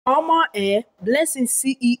Blessing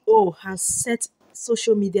CEO has set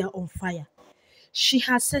social media on fire. She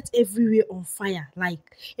has set everywhere on fire. Like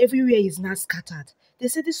everywhere is now scattered. They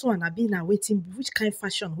say this one I been now waiting. Which kind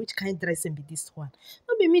fashion, which kind dressing be this one?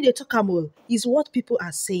 Not be me they talk about is what people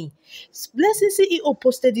are saying. Blessing CEO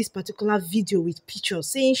posted this particular video with pictures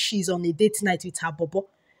saying she's on a date night with her bobo.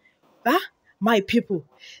 Ah, my people,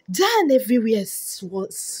 then everywhere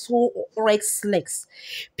was so restless.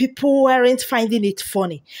 People weren't finding it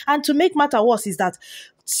funny. And to make matter worse is that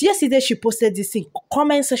yesterday she posted this thing.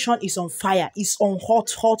 Comment section is on fire. It's on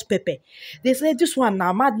hot pepper. They say this one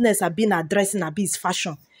now madness have been addressing abuse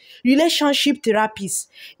fashion. Relationship therapies.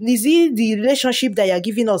 Is it the relationship that you're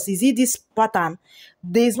giving us? Is it this pattern?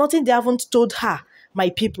 There's nothing they haven't told her,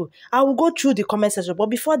 my people. I will go through the comment section,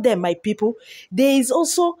 but before then, my people, there is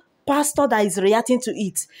also pastor that is reacting to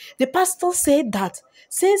it. The pastor said that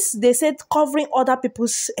since they said covering other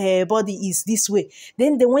people's body is this way,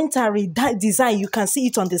 then they went and redesign. You can see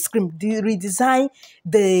it on the screen. They redesign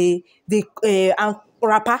the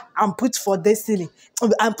wrapper and put for destiny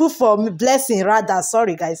and put for blessing rather.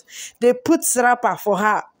 Sorry guys, they put wrapper for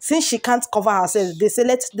her since she can't cover herself. They say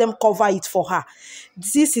let them cover it for her.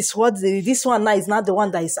 This is what this one now is not the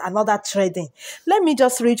one that is another trading. Let me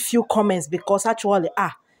just read few comments because actually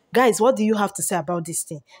guys, what do you have to say about this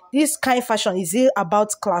thing? This kind of fashion, is it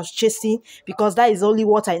about class chasing? Because that is only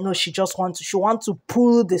what I know. She want to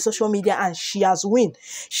pull the social media and she has win.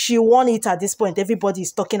 She won it at this point. Everybody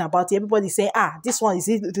is talking about it. Everybody is saying, this one is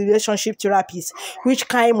it relationship therapist. Which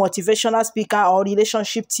kind of motivational speaker or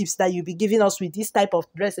relationship tips that you be giving us with this type of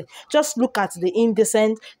dressing? Just look at the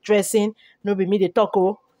indecent dressing. No be me they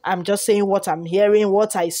talk. I'm just saying what I'm hearing,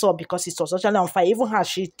 what I saw, because it was actually on fire. Even her,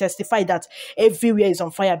 she testified that everywhere is on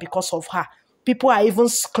fire because of her. People are even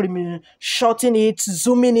screaming, shouting it,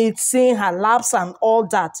 zooming it, seeing her laps and all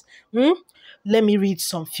that. Let me read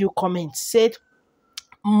some few comments. Said,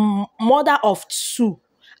 mother of two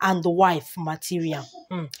and wife material.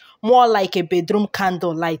 More like a bedroom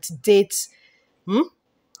candle light date.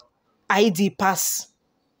 ID pass.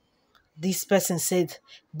 This person said,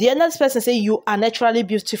 the other person said, you are naturally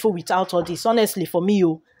beautiful without all this. Honestly, for me,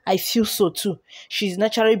 I feel so too. She's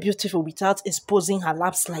naturally beautiful without exposing her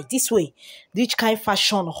laps like this way. Which kind of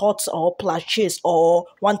fashion, hot or purchase or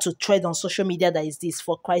want to trade on social media that is this,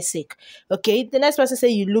 for Christ's sake? Okay, the next person say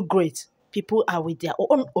you look great. People are with their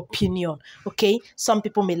own opinion. Okay, some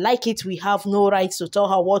people may like it. We have no rights to tell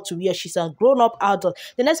her what to wear. She's a grown-up adult.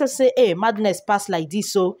 The next person say, hey, madness pass like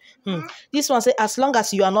this. So this one say, as long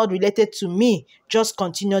as you are not related to me, just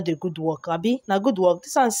continue the good work. Abi, na good work.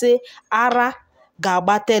 This one say, ara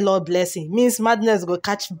gabate Lord blessing. Means madness go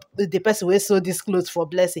catch the person who sew this clothes for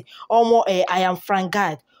blessing. Or more, I am Frank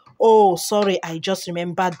God. Oh, sorry, I just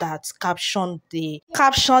remembered that caption the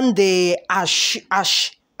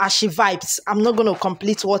ashy vibes. I'm not going to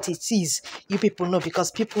complete what it is. You people know because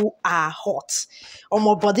people are hot. On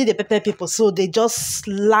my body, the pepper people. So they just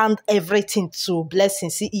land everything to Blessing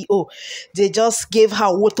CEO. They just gave her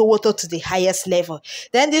woto to the highest level.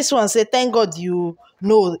 Then this one said, thank God you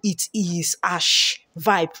know it is ash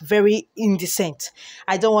vibe, very indecent.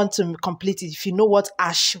 I don't want to complete it. If you know what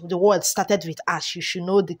ash, the word started with ash, you should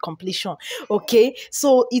know the completion. Okay,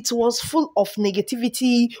 so it was full of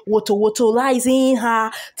negativity, wotowotoizing her,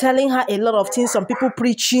 telling her a lot of things. Some people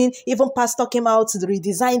preaching, even pastor came out to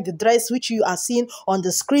redesign the dress which you are seeing on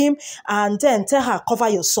the screen, and then tell her cover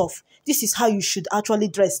yourself. This is how you should actually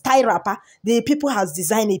dress. Tie wrapper, the people has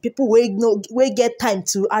designed it. People will get time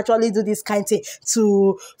to actually do this kind of thing,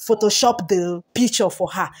 to Photoshop the picture for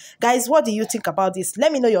her. Guys, what do you think about this?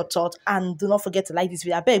 Let me know your thoughts, and do not forget to like this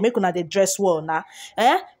video. I beg, make una dey dress well now.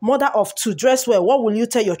 Mother of two, dress well. What will you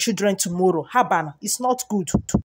tell your children tomorrow? Habana, it's not good.